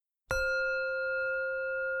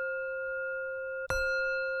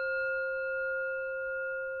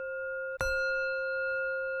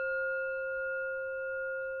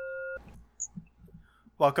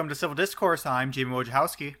Welcome to Civil Discourse. I'm Jamie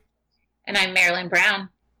Wojciechowski. And I'm Marilyn Brown.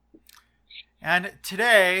 And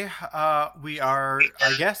today we are,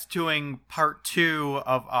 I guess, doing part 2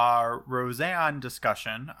 of our Roseanne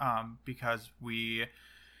discussion because we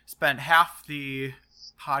spent half the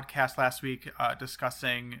podcast last week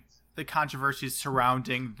discussing the controversies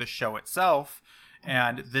surrounding the show itself.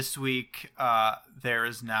 And this week there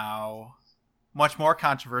is now much more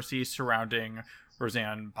controversy surrounding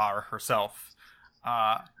Roseanne Barr herself.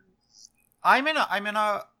 I'm in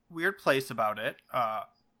a weird place about it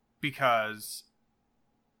because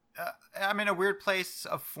I'm in a weird place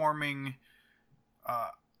of forming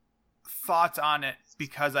thoughts on it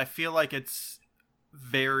because I feel like it's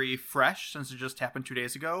very fresh since it just happened 2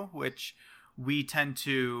 days ago, which we tend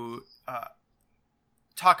to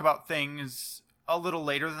talk about things a little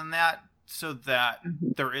later than that so that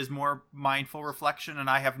there is more mindful reflection, and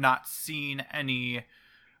I have not seen any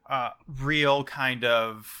real kind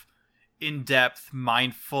of in-depth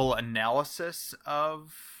mindful analysis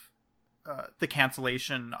of the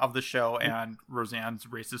cancellation of the show and Roseanne's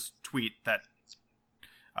racist tweet that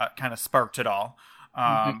kind of sparked it all.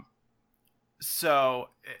 So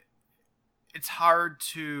it's hard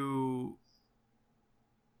to...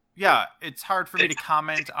 Yeah, it's hard for me to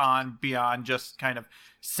comment on beyond just kind of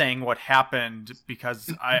saying what happened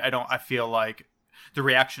because I feel like the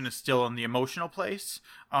reaction is still in the emotional place,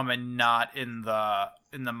 and not in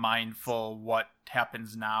the mindful what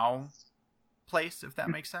happens now place, if that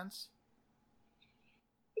makes sense.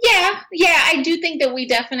 Yeah, I do think that we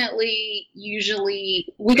definitely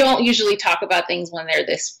we don't usually talk about things when they're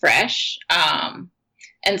this fresh.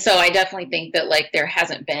 And so I definitely think that like there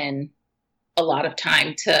hasn't been a lot of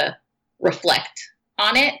time to reflect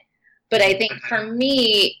on it. But I think for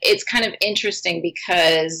me, it's kind of interesting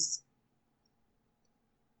because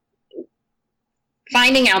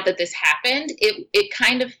finding out that this happened, it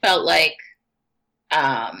kind of felt like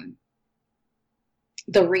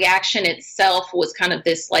the reaction itself was kind of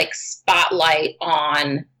this like spotlight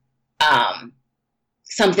on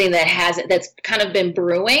something that's kind of been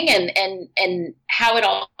brewing, and how it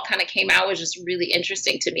all kind of came out was just really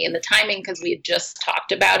interesting to me. And the timing, because we had just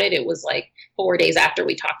talked about it, it was like 4 days after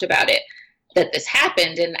we talked about it that this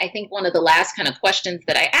happened. And I think one of the last kind of questions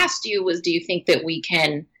that I asked you was, do you think that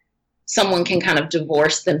someone can kind of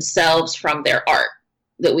divorce themselves from their art,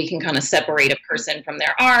 that we can kind of separate a person from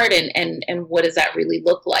their art, and what does that really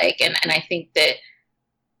look like? And I think that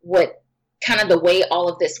what kind of the way all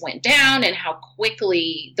of this went down and how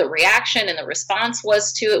quickly the reaction and the response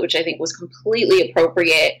was to it, which I think was completely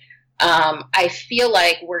appropriate. I feel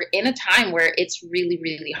like we're in a time where it's really,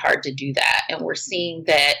 really hard to do that. And we're seeing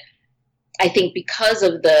that, I think because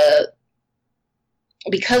of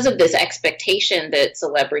this expectation that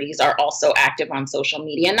celebrities are also active on social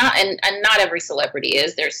media, and not every celebrity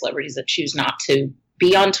is. There are celebrities that choose not to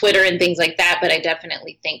be on Twitter and things like that. But I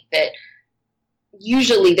definitely think that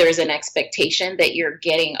usually there's an expectation that you're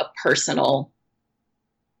getting a personal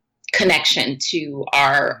connection to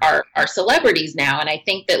our celebrities now. And I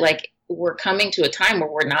think that like we're coming to a time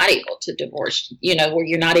where we're not able to divorce, where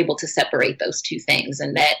you're not able to separate those two things,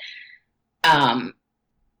 and that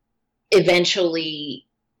eventually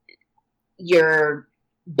your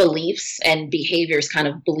beliefs and behaviors kind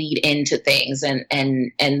of bleed into things, and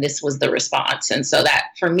this was the response. And so that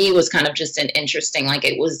for me was kind of just an interesting, like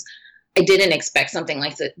I didn't expect something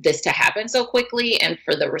like this to happen so quickly and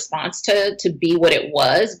for the response to be what it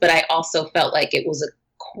was, but I also felt like it was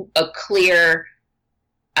a clear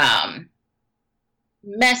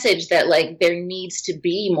message that like there needs to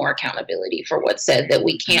be more accountability for what's said, that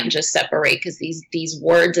we can't just separate, because these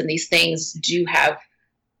words and these things do have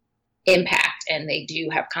impact and they do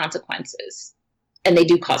have consequences and they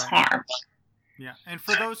do cause harm. Yeah, and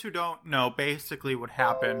for those who don't know, basically what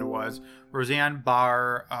happened was Roseanne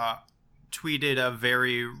Barr tweeted a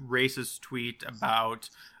very racist tweet about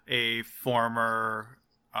a former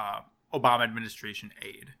Obama administration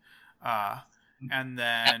aide, and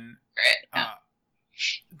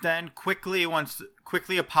then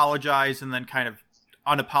quickly apologized, and then kind of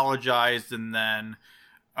unapologized, and then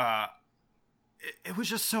it was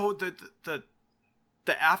just so the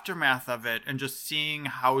aftermath of it, and just seeing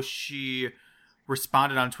how she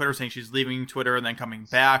responded on Twitter, saying she's leaving Twitter and then coming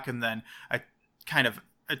back, and then kind of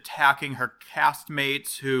attacking her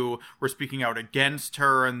castmates who were speaking out against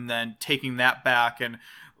her, and then taking that back. And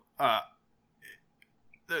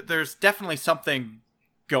there's definitely something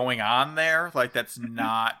going on there, like that's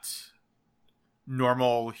not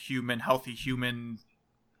normal healthy humanness,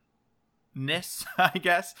 I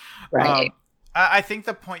guess. Right. I think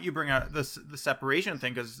the point you bring up, the separation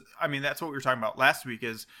thing, because I mean that's what we were talking about last week,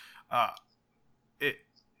 is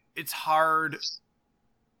it's hard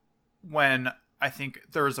when I think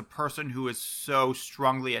there is a person who is so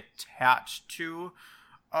strongly attached to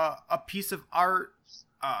a piece of art.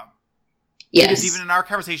 Yes. Because even in our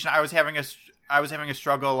conversation, I was having a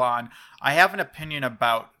struggle on. I have an opinion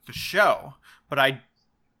about the show, but I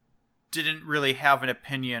didn't really have an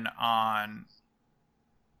opinion on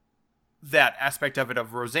that aspect of it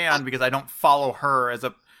of Roseanne, because I don't follow her as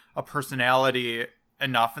a personality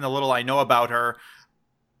enough, and the little I know about her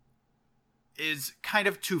is kind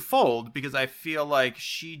of twofold, because I feel like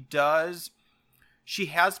she has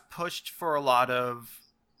pushed for a lot of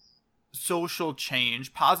social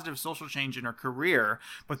change, positive social change in her career,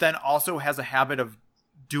 but then also has a habit of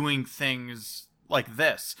doing things like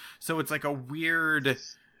this. So it's like a weird,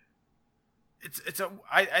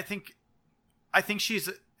 I think she's,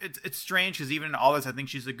 it's strange, because even in all this, I think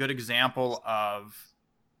she's a good example of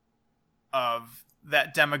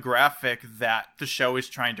that demographic that the show is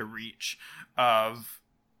trying to reach, of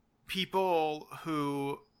people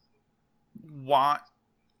who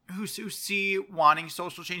see wanting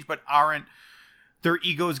social change, but their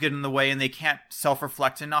egos get in the way, and they can't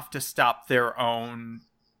self-reflect enough to stop their own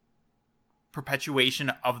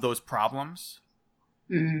perpetuation of those problems.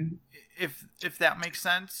 Mm-hmm. If that makes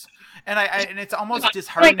sense. And and it's almost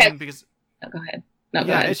disheartening because go ahead. No,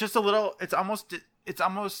 go ahead. It's just a little, it's almost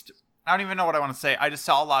I don't even know what I want to say. I just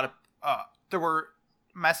saw a lot of there were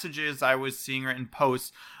messages I was seeing in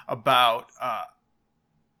posts about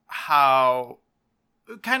how,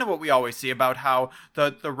 kind of what we always see, about how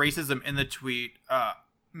the racism in the tweet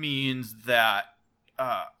means that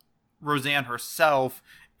Roseanne herself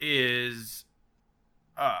is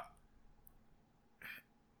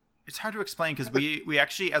it's hard to explain, because we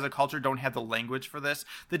actually as a culture don't have the language for this.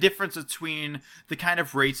 The difference between the kind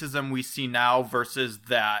of racism we see now versus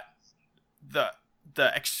that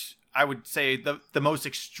I would say the most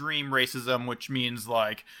extreme racism, which means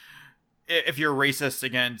like if you're racist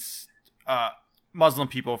against Muslim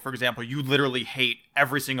people, for example, you literally hate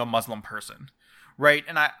every single Muslim person, right?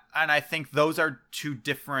 And I think those are two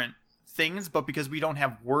different things, but because we don't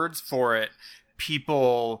have words for it,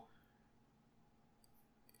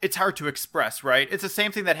 it's hard to express, right? It's the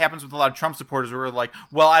same thing that happens with a lot of Trump supporters, where we're like,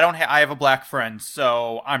 well, I have a black friend,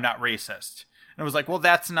 so I'm not racist. And it was like, well,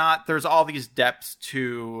 there's all these depths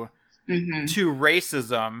to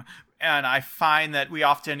racism. And I find that we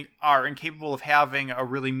often are incapable of having a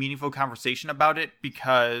really meaningful conversation about it,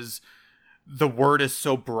 because the word is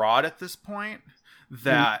so broad at this point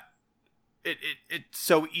that it's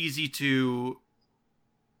so easy to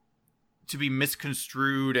be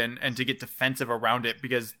misconstrued and to get defensive around it,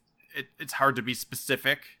 because it's hard to be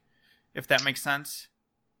specific, if that makes sense.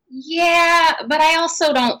 Yeah, but I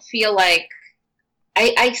also don't feel like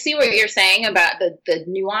I see what you're saying about the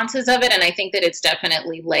nuances of it, and I think that it's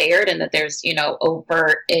definitely layered, and that there's,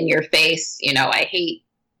 overt, in your face, I hate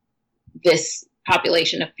this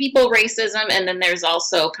population of people racism, and then there's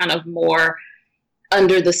also kind of more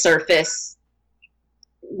under the surface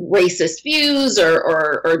racist views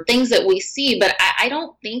or things that we see. But I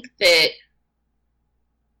don't think that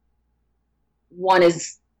one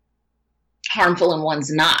is harmful and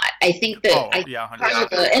one's not. I think that I'm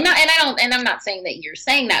not saying that you're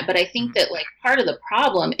saying that, but I think that like part of the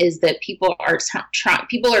problem is that people are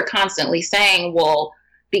constantly saying, well,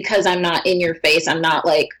 because I'm not in your face, I'm not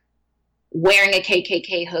like wearing a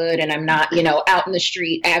KKK hood, and I'm not, out in the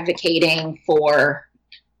street advocating for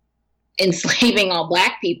enslaving all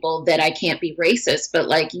black people, that I can't be racist. But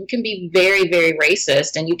like, you can be very, very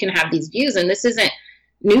racist, and you can have these views, and this isn't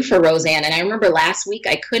new for Roseanne. And I remember last week,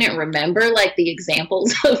 I couldn't remember like the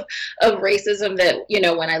examples of racism that,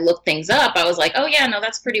 when I looked things up, I was like, oh yeah, no,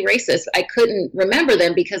 that's pretty racist. I couldn't remember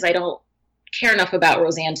them because I don't care enough about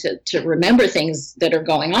Roseanne to remember things that are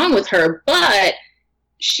going on with her. But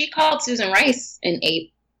she called Susan Rice an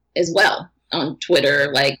ape as well on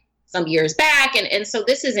Twitter, like some years back. And so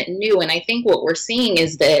this isn't new. And I think what we're seeing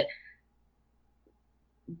is that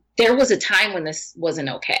there was a time when this wasn't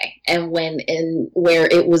okay, and where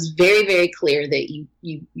it was very, very clear that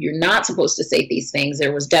you're not supposed to say these things.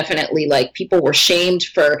 There was definitely like people were shamed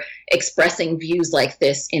for expressing views like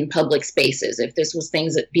this in public spaces. If this was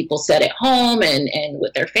things that people said at home and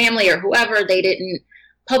with their family or whoever, they didn't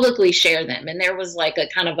publicly share them. And there was like a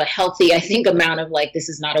kind of a healthy, I think, amount of like, this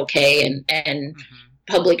is not okay, and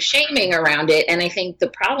public shaming around it. And I think the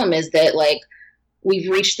problem is that like,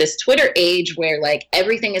 we've reached this Twitter age where like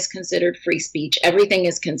everything is considered free speech, everything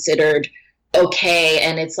is considered okay,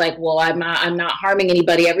 and it's like, well, I'm not harming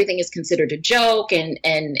anybody, everything is considered a joke, and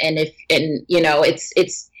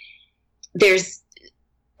it's there's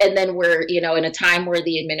and then we're, you know, in a time where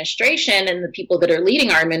the administration and the people that are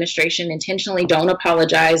leading our administration intentionally don't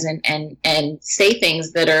apologize and say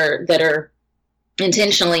things that are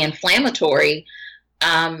intentionally inflammatory.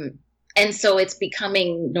 And so it's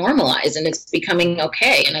becoming normalized and it's becoming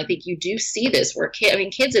okay. And I think you do see this where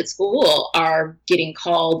kids at school are getting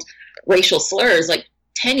called racial slurs, like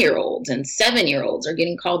 10-year-olds and 7-year-olds are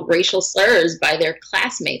getting called racial slurs by their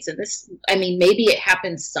classmates. And this, I mean, maybe it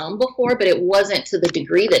happened some before, but it wasn't to the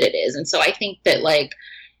degree that it is. And so I think that, like,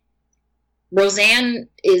 Roseanne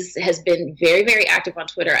has been very, very active on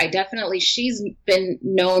Twitter. She's been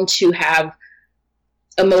known to have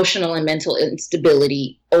emotional and mental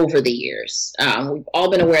instability over the years. We've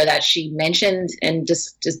all been aware that she mentioned and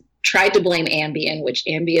just tried to blame Ambien, which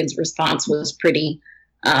Ambien's response was pretty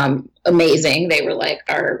amazing. They were like,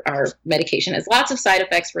 our medication has lots of side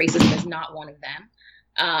effects. Racism is not one of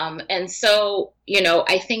them. And so, you know,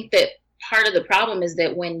 I think that part of the problem is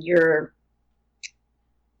that when you're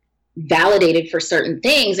validated for certain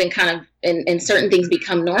things and kind of and certain things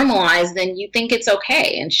become normalized, then you think it's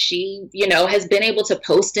okay. And she, you know, has been able to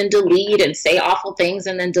post and delete and say awful things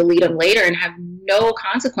and then delete them later and have no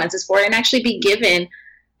consequences for it, and actually be given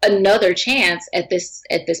another chance at this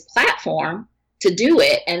platform to do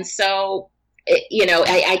it. And so, you know,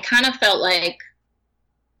 I kind of felt like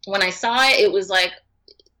when I saw it, it was like,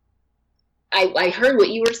 I heard what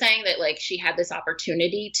you were saying, that like she had this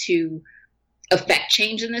opportunity to affect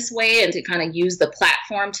change in this way and to kind of use the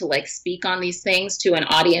platform to like speak on these things to an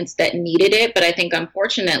audience that needed it. But I think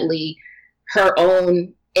unfortunately her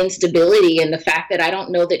own instability and the fact that I don't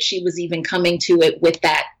know that she was even coming to it with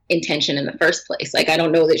that intention in the first place. Like, I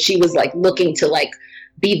don't know that she was like looking to like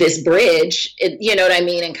be this bridge, you know what I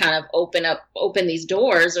mean? And kind of open these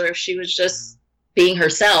doors, or if she was just being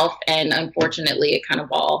herself, and unfortunately it kind of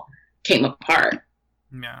all came apart.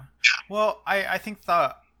 Yeah. Well, I think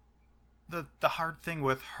the hard thing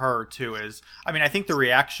with her too is, I mean, I think the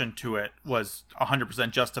reaction to it was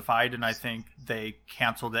 100% justified, and I think they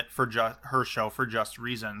canceled it for her show for just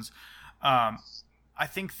reasons. I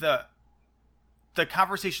think the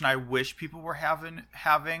conversation I wish people were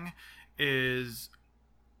having is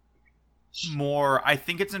more. I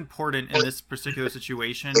think it's important in this particular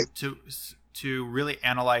situation to really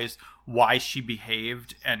analyze why she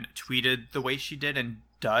behaved and tweeted the way she did and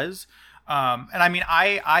does. And I mean,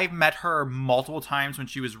 I've met her multiple times when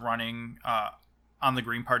she was running on the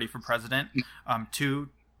Green Party for president 2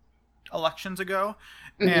 elections ago.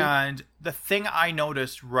 Mm-hmm. And the thing I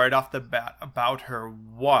noticed right off the bat about her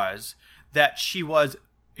was that she was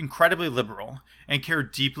incredibly liberal and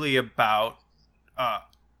cared deeply about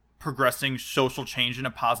progressing social change in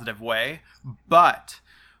a positive way. But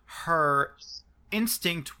her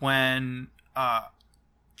instinct when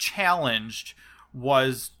challenged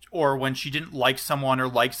was, or when she didn't like someone or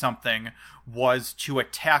like something, was to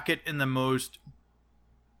attack it in the most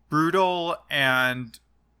brutal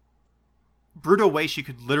way she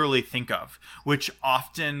could literally think of, which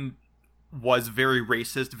often was very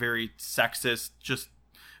racist, very sexist, just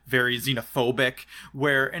very xenophobic,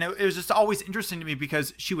 and it was just always interesting to me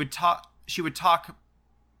because she would talk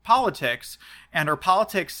politics, and her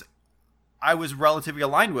politics I was relatively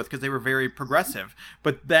aligned with because they were very progressive.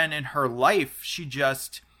 But then in her life,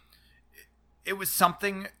 it was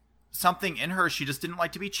something in her. She just didn't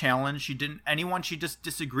like to be challenged. Anyone she just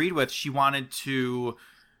disagreed with, she wanted to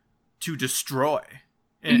destroy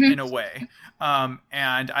in a way.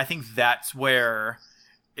 And I think that's where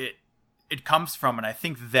it comes from. And I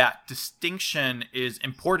think that distinction is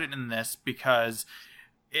important in this because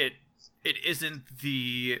it isn't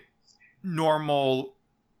the normal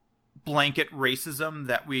blanket racism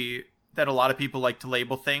that a lot of people like to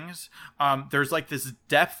label things. There's like this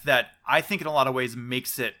depth that I think in a lot of ways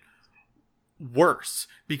makes it worse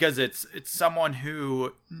because it's someone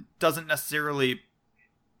who doesn't necessarily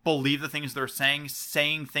believe the things they're saying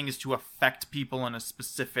things to affect people in a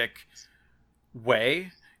specific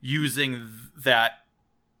way, using that.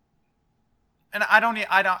 And I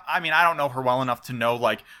don't know her well enough to know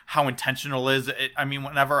like how intentional it is. I mean,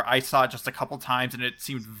 whenever I saw it just a couple times, and it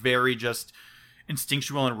seemed very just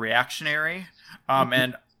instinctual and reactionary.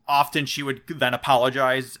 And often she would then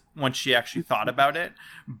apologize when she actually thought about it.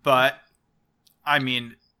 But I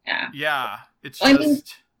mean, yeah, it's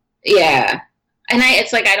just, yeah. And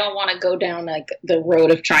it's like, I don't want to go down like the road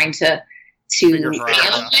of trying to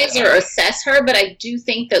analyze or assess her, but I do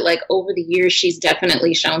think that like over the years she's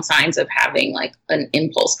definitely shown signs of having like an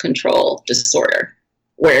impulse control disorder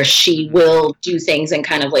where she will do things and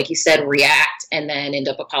kind of, like you said, react and then end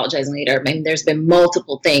up apologizing later. I mean, there's been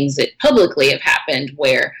multiple things that publicly have happened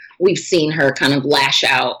where we've seen her kind of lash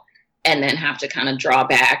out and then have to kind of draw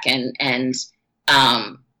back and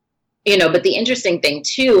but the interesting thing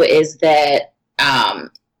too is that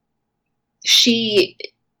she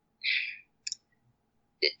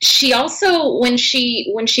also, when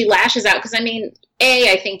she lashes out, because I mean,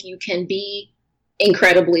 I think you can be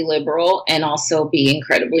incredibly liberal and also be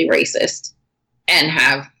incredibly racist and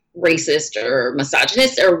have racist or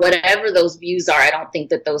misogynist or whatever those views are. I don't think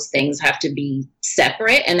that those things have to be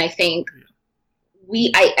separate. And I think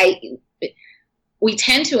we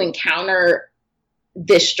tend to encounter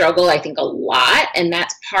this struggle, I think, a lot. And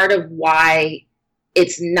that's part of why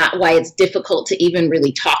it's difficult to even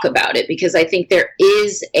really talk about it, because I think there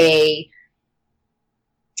is a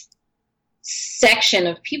section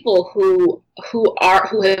of people who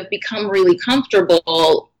have become really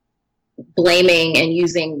comfortable blaming and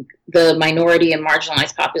using the minority and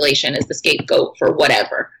marginalized population as the scapegoat for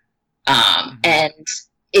whatever. And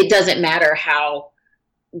it doesn't matter how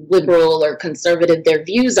liberal or conservative their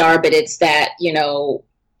views are, but it's that,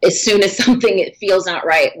 as soon as something it feels not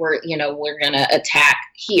right, we're going to attack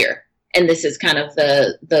here. And this is kind of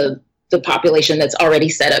the population that's already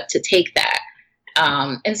set up to take that.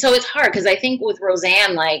 And so it's hard, because I think with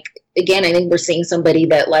Roseanne, like, again, I think we're seeing somebody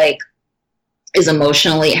that like has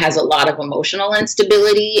a lot of emotional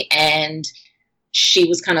instability, and she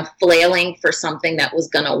was kind of flailing for something that was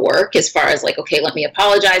going to work, as far as like, okay, let me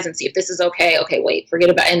apologize and see if this is okay. Okay, wait, forget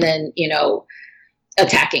about it. And then,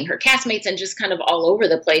 attacking her castmates and just kind of all over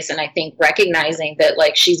the place. And I think recognizing that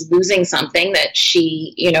like she's losing something that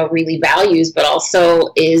she, really values, but also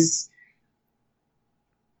is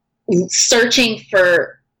searching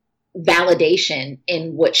for validation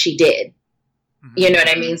in what she did. You know what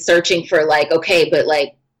I mean? Searching for like, okay, but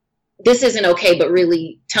like, this isn't okay, but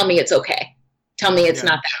really tell me it's okay. Tell me it's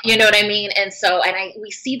not that, you know what I mean? And so, we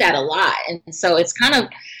see that a lot. And so it's kind of,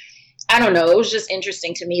 I don't know, it was just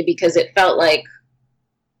interesting to me, because it felt like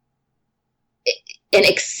an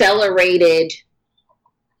accelerated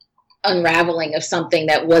unraveling of something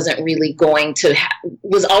that wasn't really going to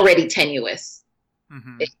was already tenuous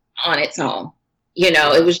on its own.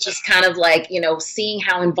 It was just kind of like, seeing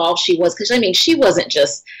how involved she was. Because, I mean, she wasn't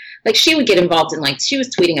just, like, she would get involved in, like, she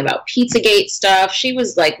was tweeting about Pizzagate stuff. She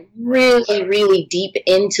was, like, really, really deep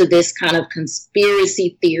into this kind of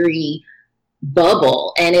conspiracy theory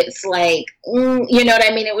bubble. And it's like, you know what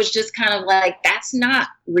I mean? It was just kind of like, that's not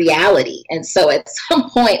reality. And so at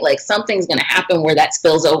some point, like, something's going to happen where that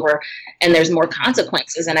spills over and there's more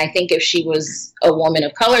consequences. And I think if she was a woman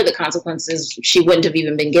of color, the consequences, she wouldn't have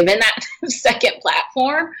even been given that second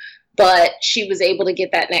platform, but she was able to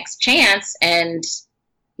get that next chance. And,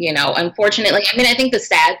 unfortunately, I mean, I think the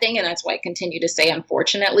sad thing, and that's why I continue to say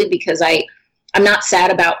unfortunately, because I'm not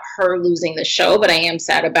sad about her losing the show, but I am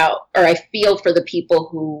sad about, or I feel for the people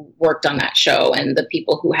who worked on that show and the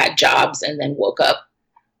people who had jobs and then woke up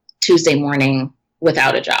Tuesday morning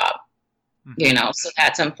without a job, so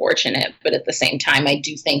that's unfortunate. But at the same time, I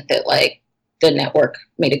do think that like the network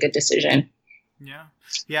made a good decision. Yeah.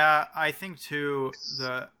 Yeah. I think too,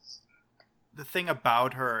 the thing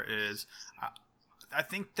about her is, I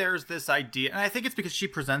think there's this idea, and I think it's because she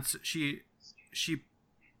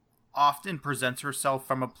often presents herself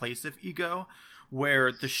from a place of ego, where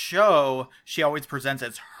the show she always presents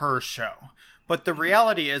as her show. But the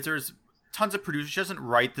reality is there's tons of producers. She doesn't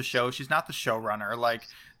write the show. She's not the showrunner. Like,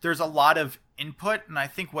 there's a lot of input. And I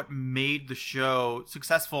think what made the show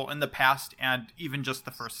successful in the past, and even just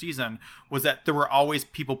the first season, was that there were always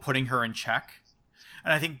people putting her in check.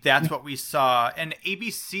 And I think that's what we saw. And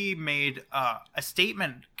ABC made a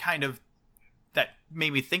statement kind of that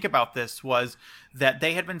made me think about this, was that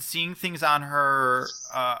they had been seeing things on her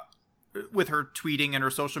with her tweeting and her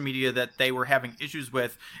social media that they were having issues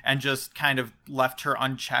with, and just kind of left her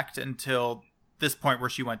unchecked until this point where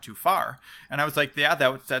she went too far. And I was like, yeah,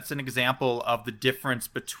 that's an example of the difference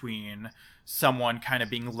between someone kind of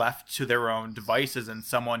being left to their own devices and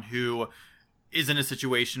someone who is in a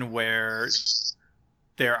situation where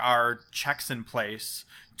there are checks in place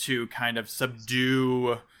to kind of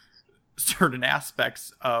subdue certain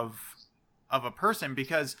aspects of a person.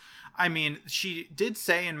 Because I mean, she did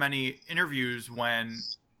say in many interviews when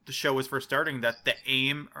the show was first starting that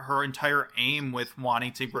her entire aim with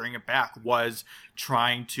wanting to bring it back was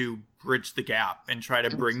trying to bridge the gap and try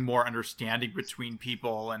to bring more understanding between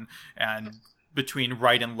people and between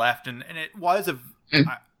right and left. And it was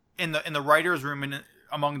in the writers' room and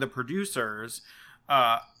among the producers,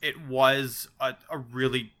 it was a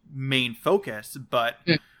really main focus. But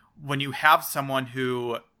when you have someone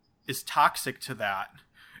who is toxic to that,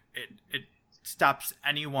 stops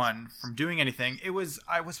anyone from doing anything. Was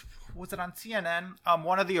it on CNN?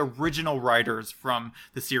 One of the original writers from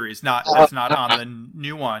the series, that's not on the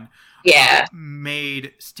new one,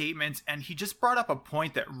 made statements, and he just brought up a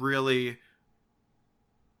point that really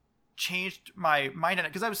changed my mind on it,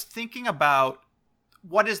 because I was thinking about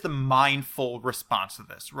what is the mindful response to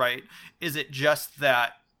this, right? Is it just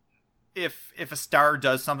that if a star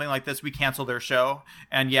does something like this, we cancel their show,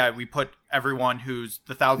 and we put everyone who's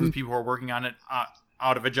the thousands of people who are working on it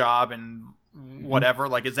out of a job and whatever?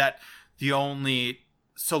 Like, is that the only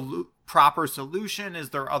proper solution? Is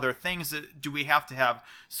there other things? Do we have to have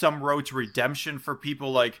some road to redemption for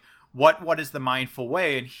people? Like, what is the mindful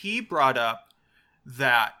way? And he brought up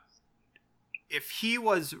that if he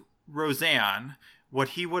was Roseanne, what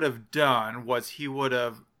he would have done was he would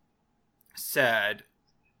have said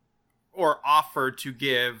or offered to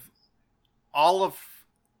give all of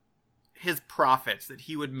his profits that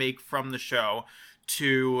he would make from the show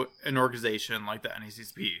to an organization like the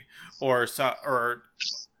NAACP or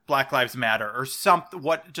Black Lives Matter or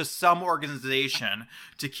some organization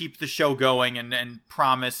to keep the show going, and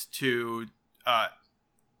promise to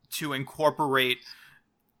incorporate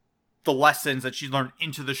the lessons that she learned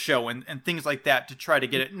into the show and things like that to try to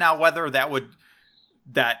get it. Now, whether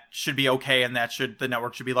that should be okay and the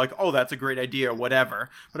network should be like, oh, that's a great idea or whatever.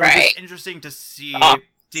 But it was just interesting to see,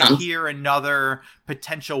 to hear another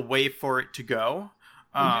potential way for it to go.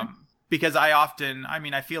 Because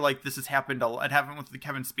I feel like this has happened. It happened with the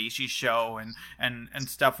Kevin Spacey show and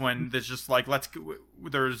stuff, when there's just like,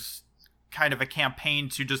 there's kind of a campaign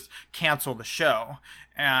to just cancel the show.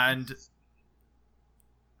 And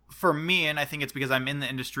for me, and I think it's because I'm in the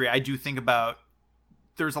industry, I do think about,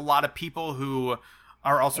 there's a lot of people who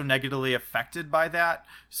are also negatively affected by that.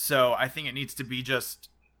 So I think it needs to be just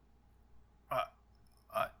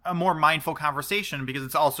a more mindful conversation, because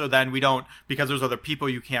it's also then because there's other people,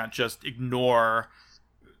 you can't just ignore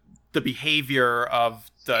the behavior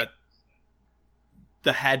of the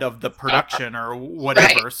head of the production or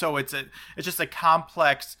whatever. Right. So it's just a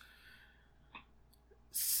complex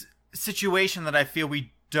situation that I feel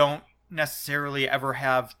we don't necessarily ever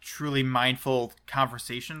have truly mindful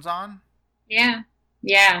conversations on. Yeah.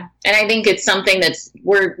 And I think it's something that's,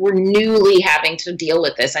 we're newly having to deal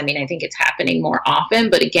with this. I mean, I think it's happening more often,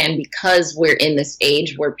 but again, because we're in this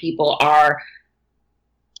age where people are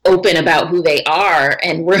open about who they are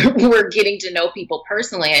and we're getting to know people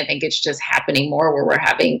personally, I think it's just happening more where we're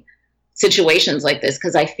having situations like this.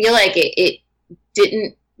 Cause I feel like it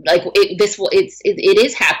is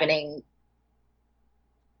happening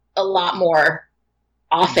a lot more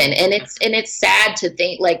often, and it's sad to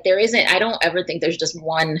think like I don't ever think there's just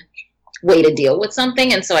one way to deal with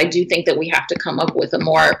something, and so I do think that we have to come up with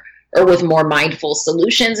more mindful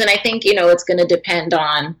solutions. And I think it's going to depend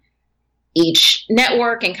on each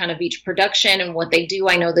network and kind of each production and what they do.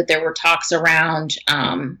 I know that there were talks around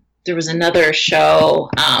there was another show,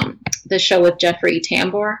 the show with Jeffrey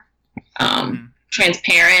Tambor,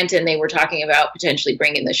 Transparent, and they were talking about potentially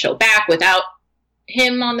bringing the show back without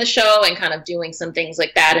him on the show and kind of doing some things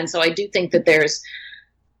like that. And so I do think that there's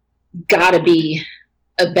got to be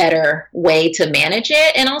a better way to manage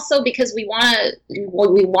it, and also because we want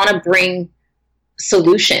to bring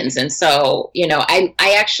solutions. And so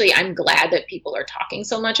I'm glad that people are talking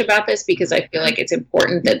so much about this, because I feel like it's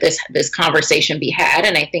important that this conversation be had.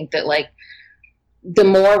 And I think that like the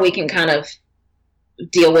more we can kind of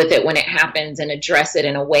deal with it when it happens and address it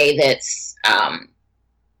in a way that's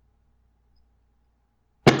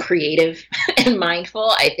creative and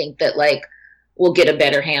mindful, I think that like we'll get a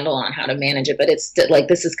better handle on how to manage it. But it's like,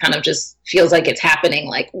 this is kind of just feels like it's happening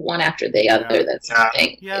like one after the other. That's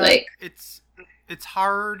something like it's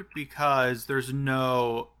hard because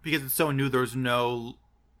because it's so new, there's no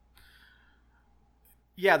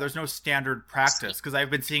standard practice. Because I've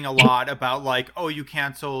been seeing a lot about like, oh, you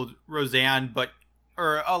canceled Roseanne,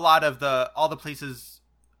 or a lot of all the places,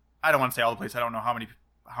 I don't want to say all the places, I don't know how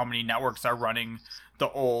many networks are running the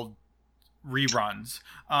old reruns,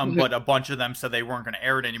 but a bunch of them said they weren't going to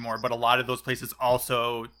air it anymore. But a lot of those places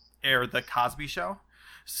also air the Cosby Show.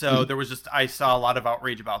 So there was I saw a lot of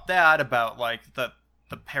outrage about that, about like the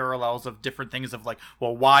parallels of different things of like,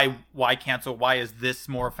 well, why cancel? Why is this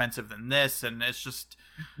more offensive than this? And it's just,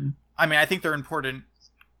 I mean, I think they're important.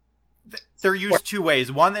 They're used two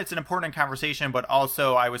ways. One, it's an important conversation, but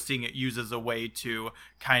also I was seeing it used as a way to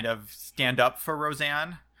kind of stand up for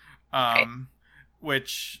Roseanne,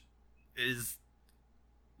 which is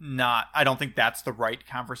not, I don't think that's the right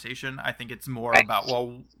conversation. I think it's more about,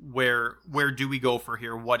 well, where do we go for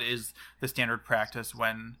here? What is the standard practice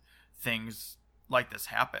when things like this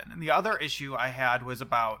happen? And the other issue I had was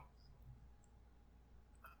about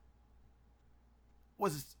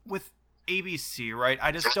was with ABC, right?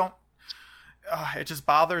 I just don't. It just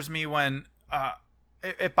bothers me when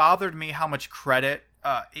it bothered me how much credit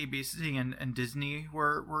ABC and Disney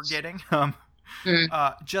were getting.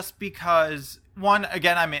 Just because, one,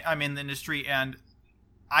 again, I'm in the industry, and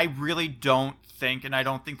I really don't think, and I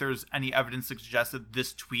don't think there's any evidence to suggest that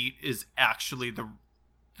this tweet is actually the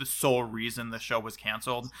sole reason the show was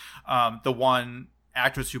canceled. The one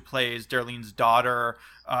actress who plays Darlene's daughter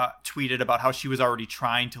tweeted about how she was already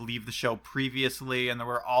trying to leave the show previously, and there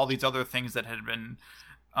were all these other things that had been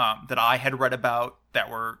that I had read about that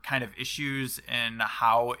were kind of issues in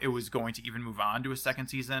how it was going to even move on to a second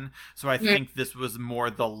season. So I think this was more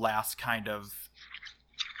the last kind of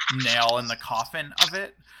nail in the coffin of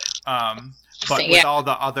it. But with all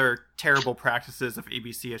the other terrible practices of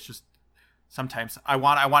ABC, it's just sometimes I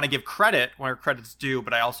want to give credit where credit's due,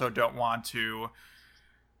 but I also don't want to,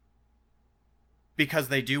 because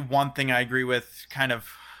they do one thing I agree with, kind of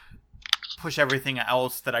push everything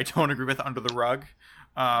else that I don't agree with under the rug.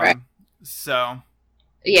 Right. So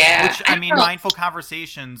yeah, which I mean, mindful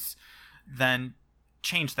conversations then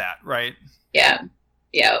change that, right? Yeah.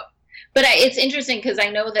 But it's interesting because I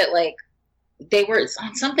know that like they were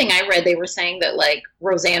on something I read. They were saying that like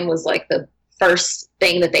Roseanne was like the first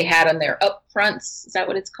thing that they had on their upfronts. Is that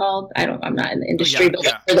what it's called? I'm not in the industry, but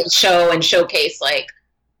like, they show and showcase like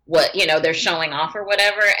what, they're showing off or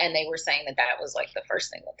whatever. And they were saying that was like the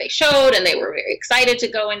first thing that they showed, and they were very excited to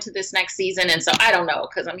go into this next season. And so I don't know,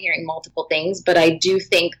 because I'm hearing multiple things, but I do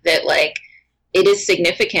think that like it is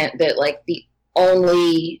significant that like the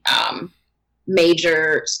only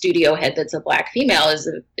major studio head that's a Black female is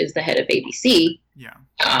the head of ABC. Yeah.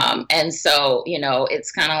 And so,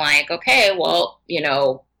 it's kind of like, okay, well,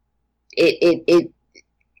 it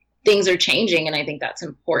things are changing, and I think that's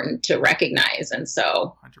important to recognize. And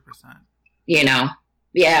so 100%,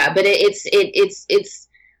 yeah, but it's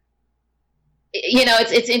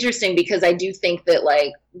interesting because I do think that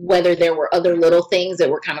like whether there were other little things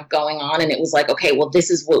that were kind of going on, and it was like, okay, well,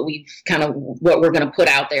 this is what we're going to put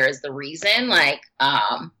out there as the reason, like,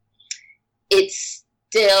 it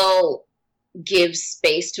still gives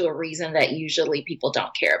space to a reason that usually people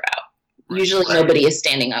don't care about. Right. Usually nobody is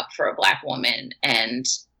standing up for a Black woman and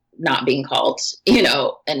not being called,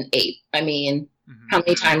 an ape. I mean, how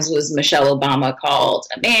many times was Michelle Obama called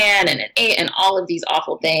a man and an ape and all of these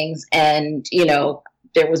awful things? And,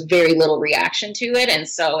 there was very little reaction to it. And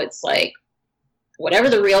so it's like, whatever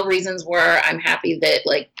the real reasons were, I'm happy that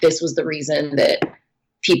like this was the reason that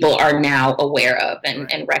people are now aware of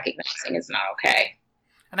and recognizing it's not okay.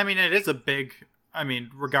 And I mean, it is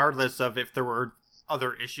regardless of if there were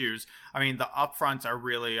other issues, I mean, the upfronts are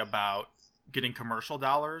really about getting commercial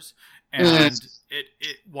dollars, and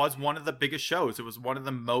it was one of the biggest shows. It was one of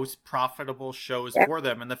the most profitable shows for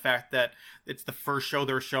them, and the fact that it's the first show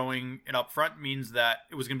they're showing it up front means that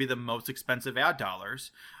it was going to be the most expensive ad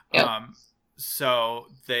dollars. So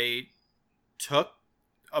they took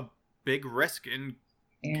a big risk in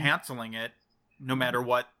canceling it, no matter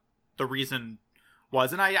what the reason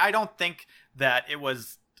was. And I don't think that it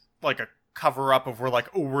was like a cover up of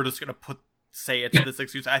we're just going to say it's this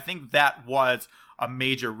excuse. I think that was a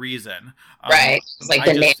major reason. Right. Like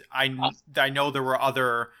I know there were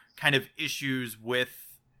other kind of issues with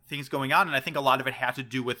things going on, and I think a lot of it had to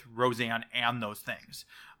do with Roseanne and those things.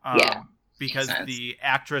 Because the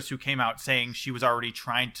actress who came out saying she was already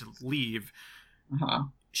trying to leave,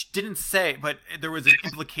 she didn't say, but there was an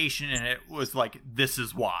implication in it, was like, this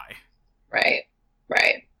is why. Right.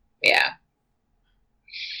 Yeah.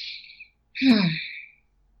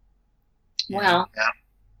 Well,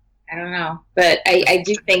 I don't know, but I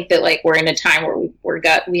do think that like we're in a time where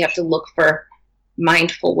we have to look for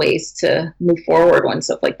mindful ways to move forward when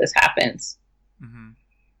stuff like this happens. Mm-hmm.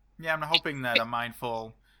 Yeah, I'm hoping that a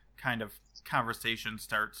mindful kind of conversation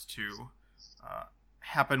starts to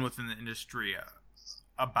happen within the industry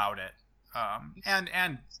about it,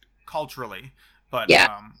 and culturally. But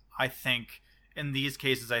I think in these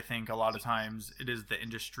cases, I think a lot of times it is the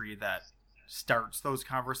industry that starts those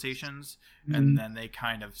conversations, and then they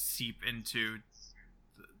kind of seep into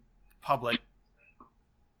the public.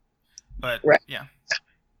 But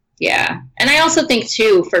yeah. And I also think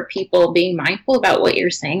too, for people being mindful about what you're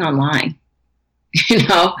saying online,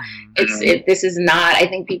 this is not, I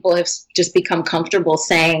think people have just become comfortable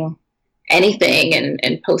saying anything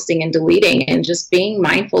and posting and deleting, and just being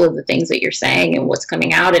mindful of the things that you're saying and what's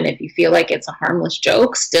coming out. And if you feel like it's a harmless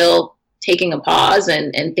joke, still taking a pause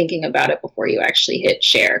and thinking about it before you actually hit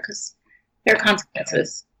share, because there are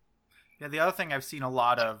consequences. Yeah, the other thing I've seen a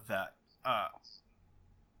lot of that,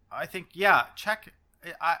 I think, check.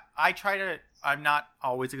 I try to I'm not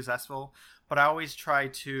always successful, but I always try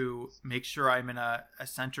to make sure I'm in a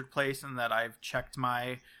centered place and that I've checked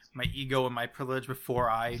my ego and my privilege before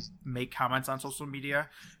I make comments on social media.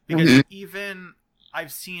 Because even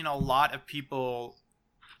I've seen a lot of people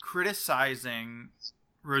criticizing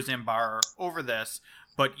Roseanne Barr over this,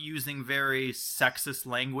 but using very sexist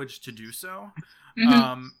language to do so,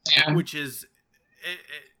 which is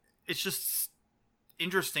it's just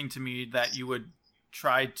interesting to me that you would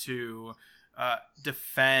try to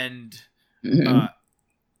defend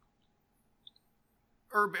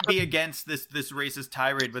or be against this racist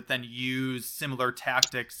tirade, but then use similar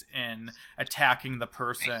tactics in attacking the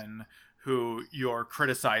person who you're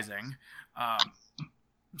criticizing.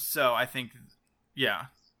 So I think, yeah,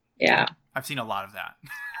 I've seen a lot of that.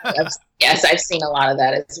 Yes, I've seen a lot of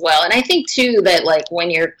that as well. And I think too that like when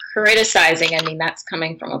you're criticizing, I mean, that's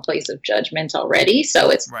coming from a place of judgment already. So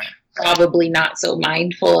it's probably not so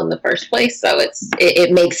mindful in the first place. So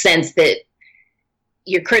it makes sense that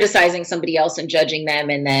you're criticizing somebody else and judging them,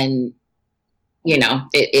 and then, you know,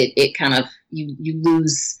 it kind of, you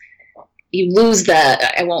lose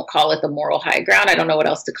the, I won't call it the moral high ground. I don't know what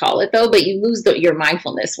else to call it though, but you lose your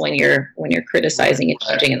mindfulness when you're criticizing and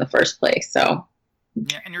judging in the first place. So.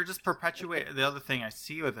 Yeah, and you're just perpetuating. The other thing I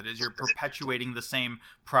see with it is you're perpetuating the same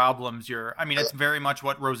problems. I mean, it's very much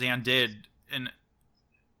what Roseanne did.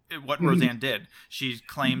 Roseanne did. She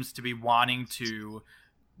claims to be wanting to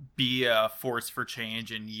be a force for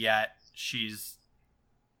change, and yet she's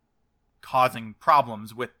causing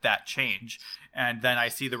problems with that change. And then I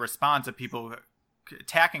see the response of people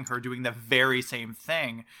attacking her doing the very same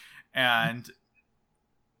thing. And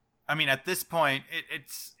I mean, at this point,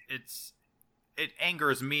 it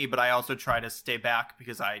angers me, but I also try to stay back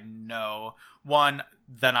because I know, one,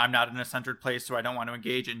 that I'm not in a centered place, so I don't want to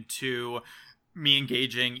engage, and two, me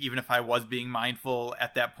engaging, even if I was being mindful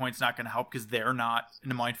at that point, is not going to help because they're not in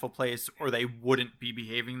a mindful place, or they wouldn't be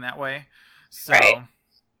behaving that way. So,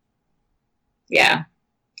 yeah.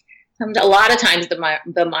 A lot of times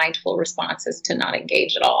the mindful response is to not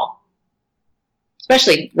engage at all.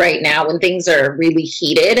 Especially right now when things are really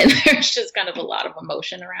heated and there's just kind of a lot of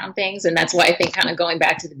emotion around things. And that's why I think, kind of going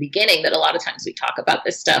back to the beginning, that a lot of times we talk about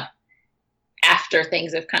this stuff after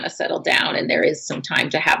things have kind of settled down and there is some time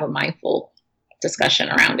to have a mindful discussion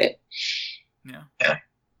around it. Yeah. I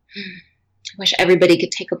wish everybody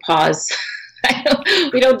could take a pause.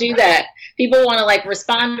 We don't do that. People want to like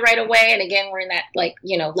respond right away. And again, we're in that like,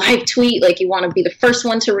 you know, live tweet, like you want to be the first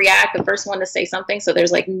one to react, the first one to say something. So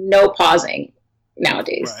there's like no pausing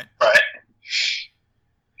nowadays. Right.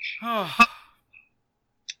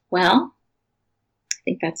 Well, I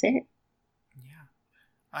think that's it. Yeah.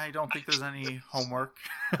 I don't think there's any homework.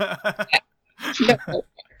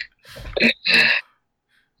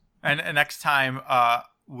 And next time,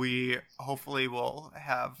 we hopefully will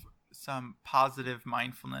have some positive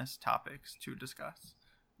mindfulness topics to discuss.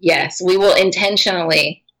 Yes, we will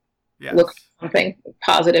intentionally look for something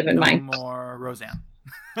positive in mind. No more Roseanne.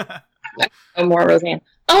 No more Roseanne.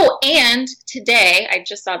 Oh, and today, I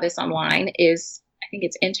just saw this online, I think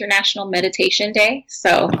it's International Meditation Day.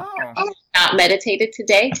 So if you've not meditated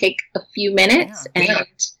today, take a few minutes and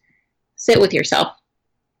sit with yourself.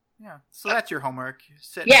 Yeah, so that's your homework.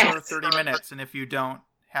 Sit for 30 minutes, and if you don't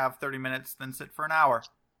have 30 minutes, then sit for an hour.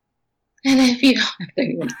 And if you don't have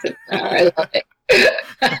 30 minutes, sit for an hour. I love it.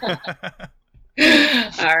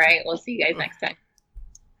 All right, we'll see you guys next time.